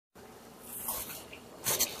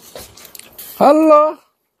Hello,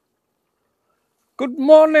 good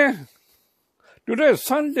morning. Today is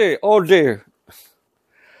Sunday all day.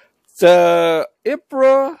 The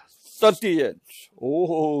April 30th.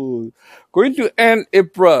 Oh, going to end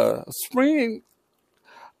April. Spring,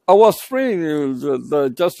 our spring is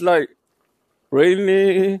just like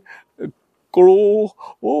rainy, cold,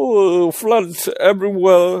 floods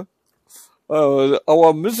everywhere.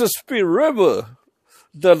 Our Mississippi River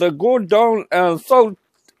that go down and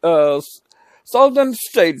southern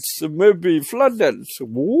states may be flooded.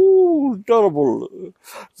 Ooh, terrible.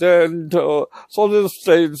 Then southern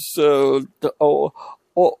states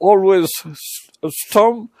always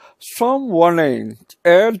storm warning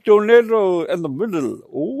and tornado in the middle.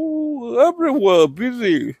 Ooh, everywhere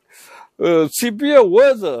busy. Severe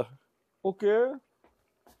weather. Okay.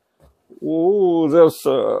 Oh,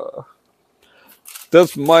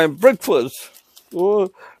 that's my breakfast.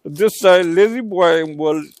 Oh, this lazy boy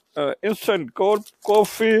will instant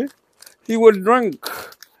coffee. He will drink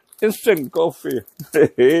instant coffee.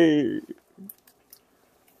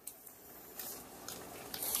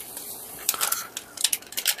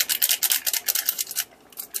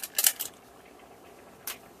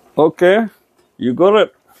 Okay, you got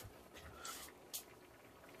it.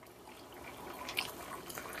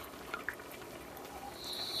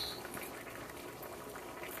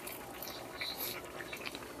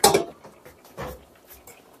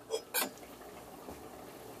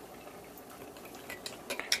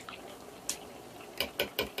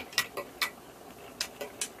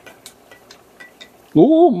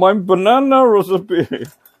 Oh, my banana recipe.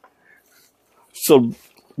 So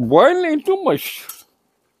boiling too much.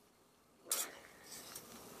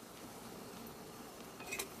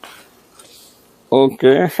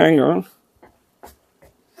 Okay, hang on.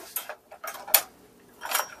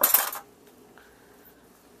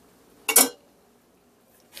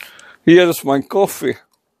 Here's my coffee.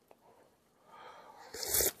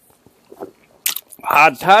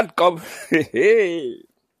 Hot coffee.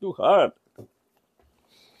 Too hot.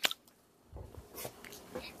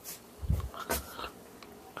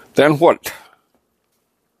 Then what?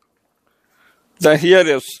 Then here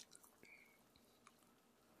is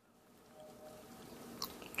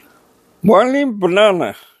boiling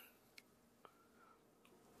banana.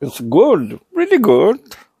 It's good, pretty good.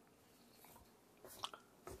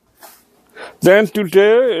 Then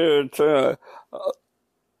today,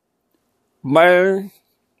 my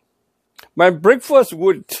breakfast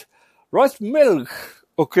with rice milk.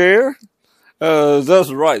 Okay,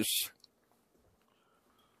 that's rice.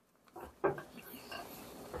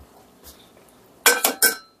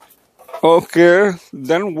 Okay,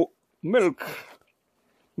 then milk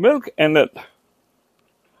and it.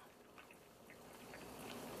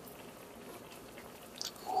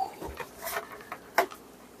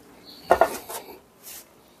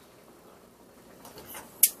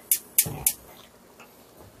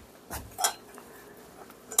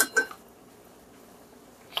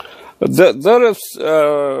 There is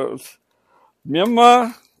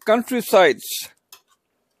Myanmar countryside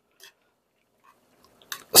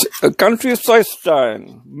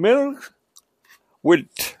style milk with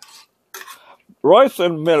rice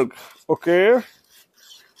and milk. Okay,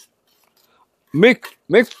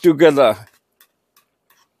 mix together.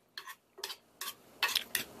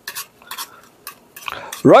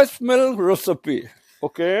 Rice milk recipe.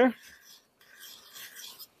 Okay,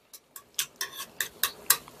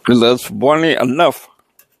 that's boiling enough.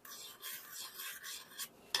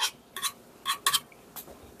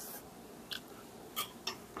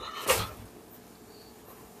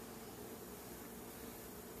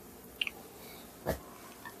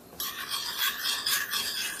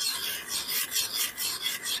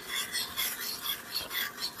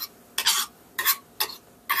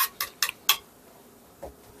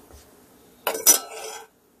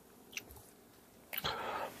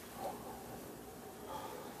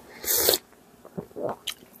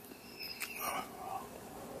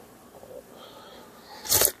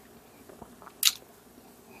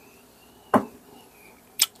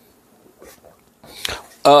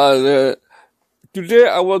 Today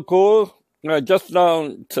I will go just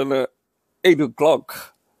down till 8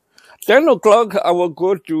 o'clock. 10 o'clock I will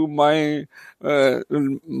go to my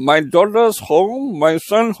daughter's home, my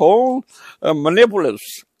son's home,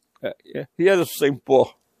 Minneapolis. Here is St.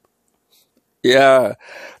 Paul. Yeah,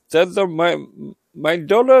 that's my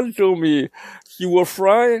daughter told me she will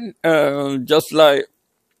fry just like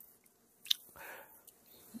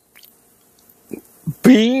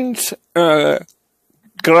beans,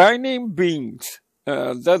 grinding beans.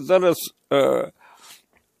 That is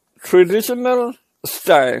traditional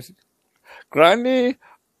style. Grinding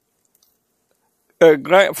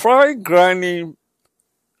fry grinding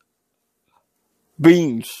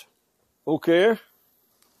beans. Okay.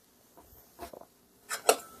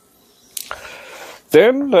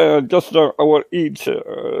 Then just I will eat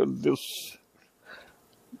this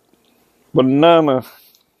banana.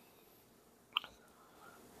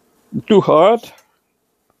 Too hard.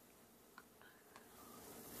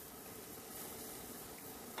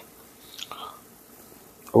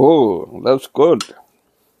 Oh, that's good.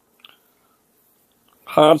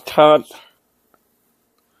 Hard.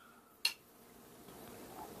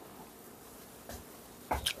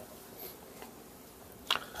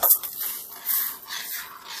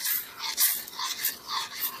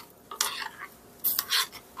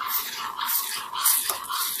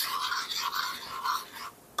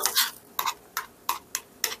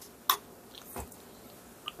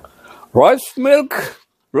 Rice milk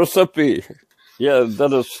recipe. Yeah,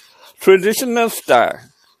 that is traditional style.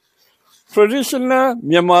 Traditional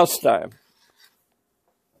Myanmar style.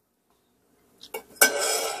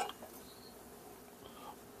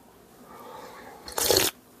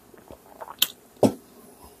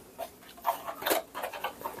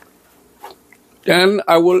 Then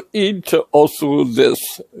I will eat also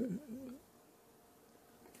this.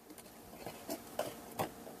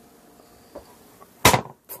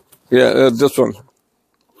 Yeah, this one.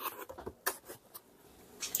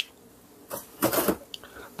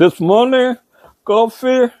 This morning,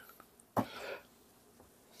 coffee,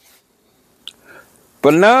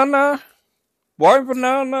 banana, white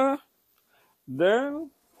banana, then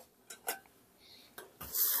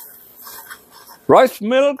rice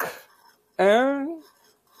milk, and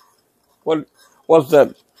what's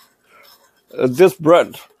that? This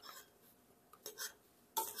bread.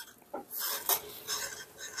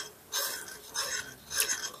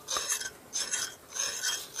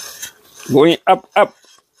 Going up.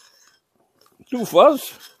 Too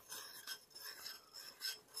fast.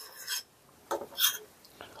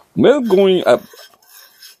 Milk going up.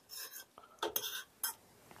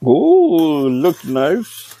 Oh, looks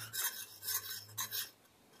nice.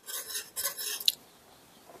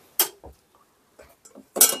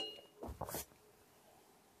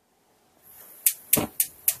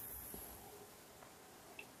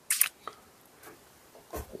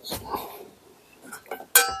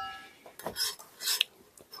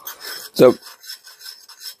 So,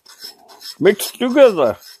 mix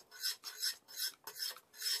together.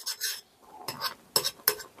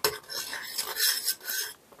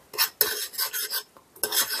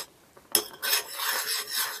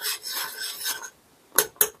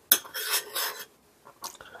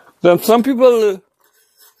 Then some people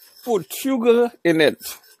put sugar in it.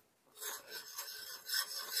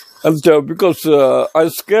 And because I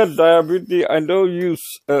scared diabetes, I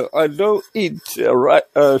don't eat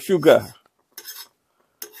sugar.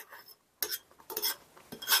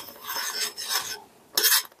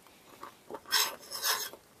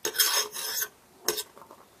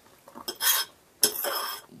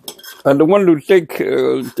 I don't want to take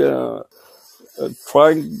the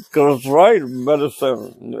triglyceride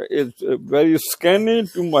medicine. It's very skinny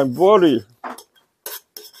to my body.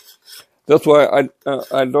 That's why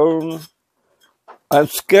I'm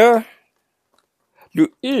scared to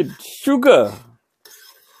eat sugar.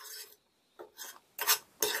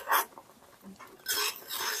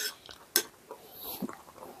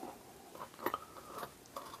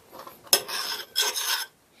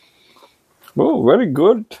 Oh, very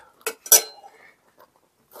good.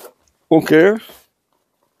 Okay,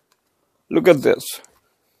 look at this.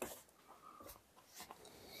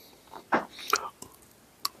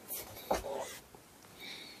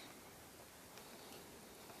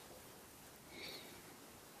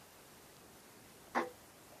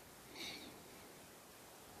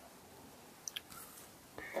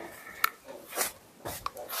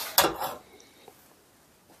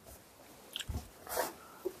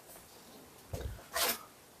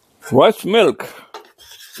 Rice milk.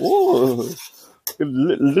 Oh, a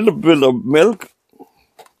little bit of milk.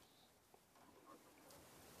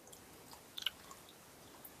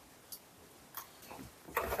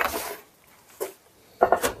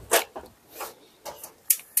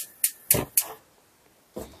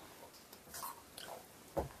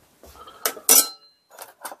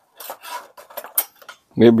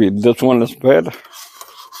 Maybe this one is bad.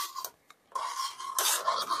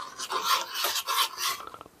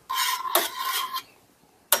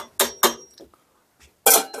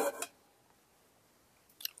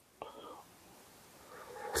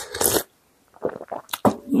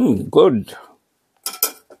 Good.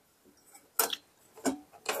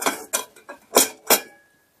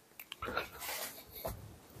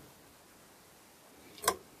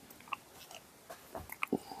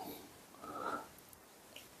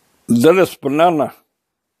 That is banana.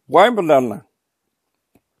 Why banana?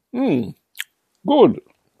 Good.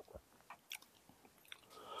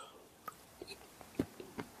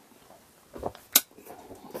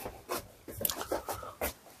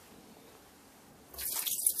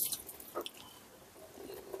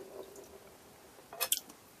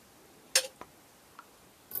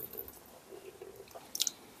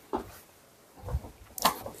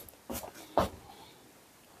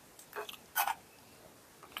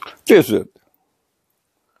 Taste it.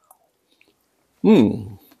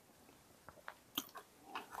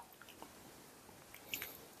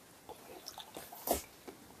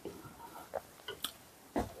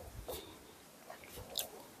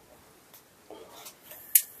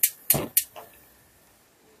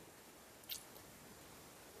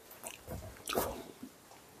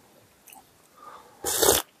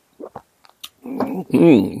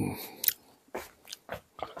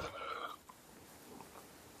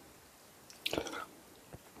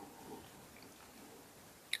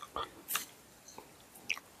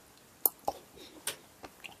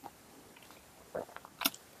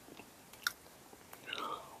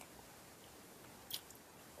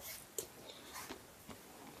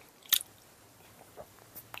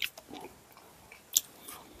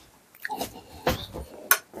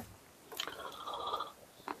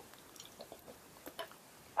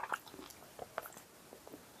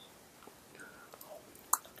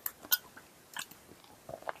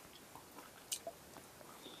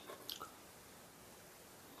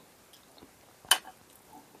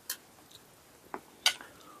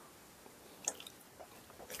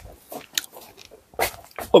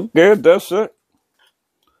 Okay, that's it.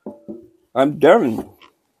 I'm done.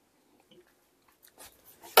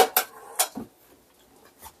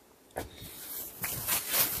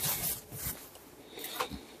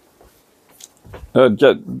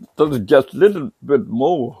 Just a little bit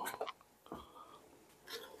more.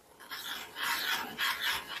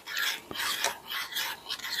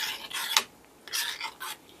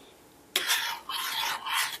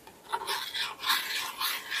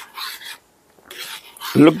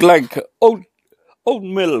 Look like oat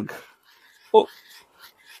milk.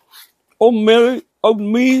 Oatmeal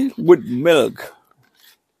with milk.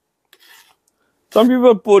 Some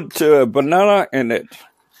people put banana in it.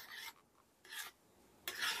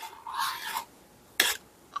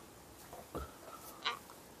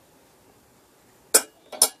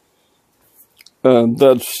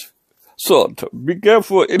 That's salt. Be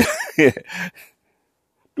careful. Too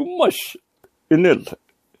much in it.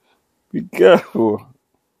 Be careful.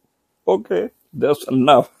 Okay, that's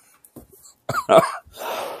enough.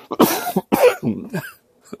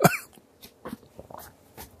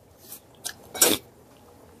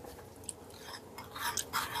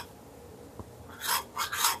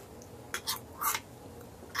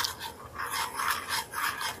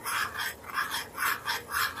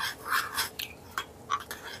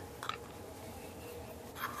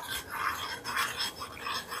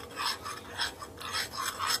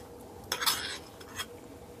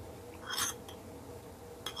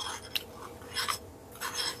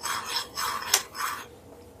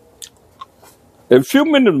 A few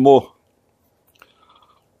minutes more.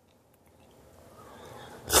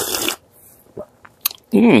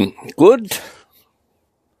 Good.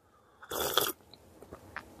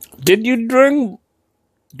 Do you drink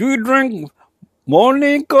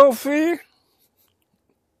morning coffee?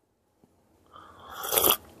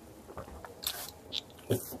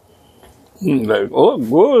 Oh,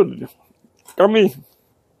 good. Come in.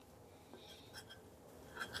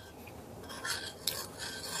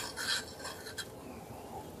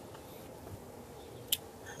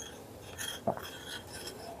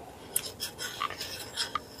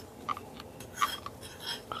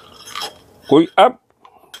 Going up.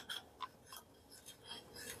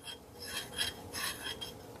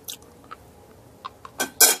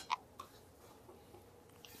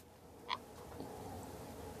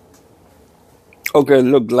 Okay,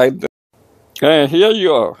 look like that. And here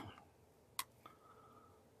you are.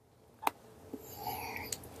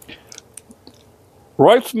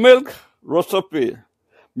 Rice milk recipe.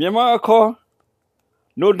 Myanmar ako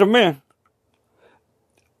no demand.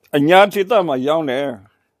 Anya tita ma yawn there.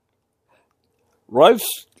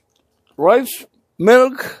 Rice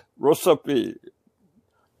milk recipe.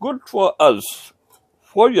 Good for us.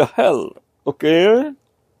 For your health. Okay?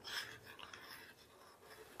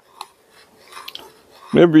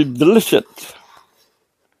 Maybe delicious.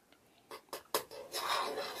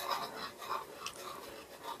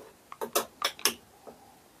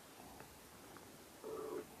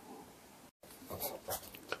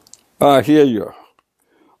 Here you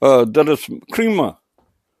are. That is creamer.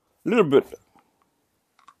 Little bit.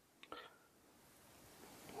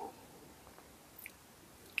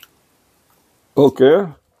 Okay,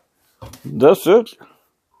 that's it.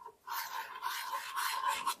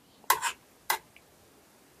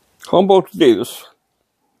 How about this?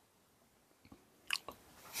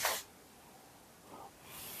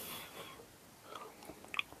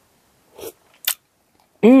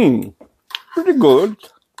 Pretty good.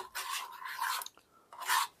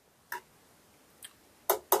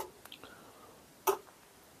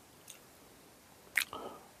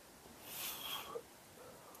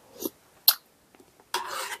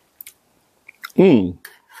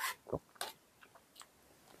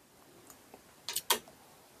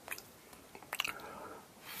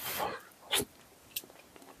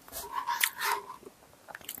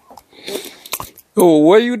 So,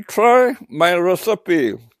 will you try my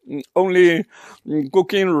recipe? Only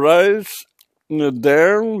cooking rice,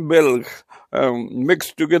 then milk,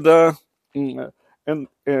 mixed together in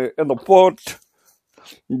a pot.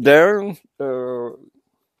 Then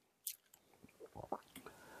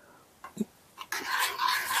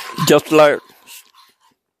just like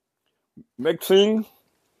mixing.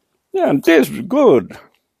 Yeah, it tastes good.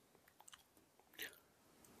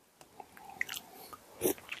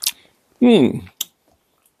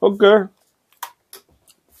 Okay.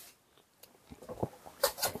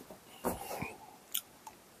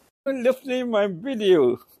 Listening my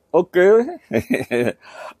video. Okay.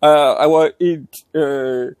 I will eat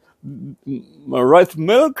rice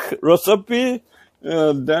milk recipe,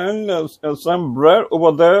 then some bread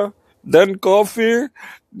over there, then coffee.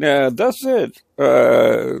 Yeah, that's it.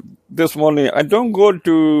 This morning I don't go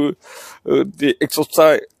to the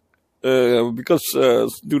exercise because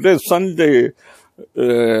today is Sunday.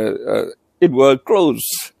 It will close.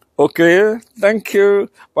 Okay. Thank you.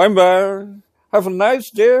 Bye bye. Have a nice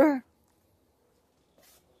day.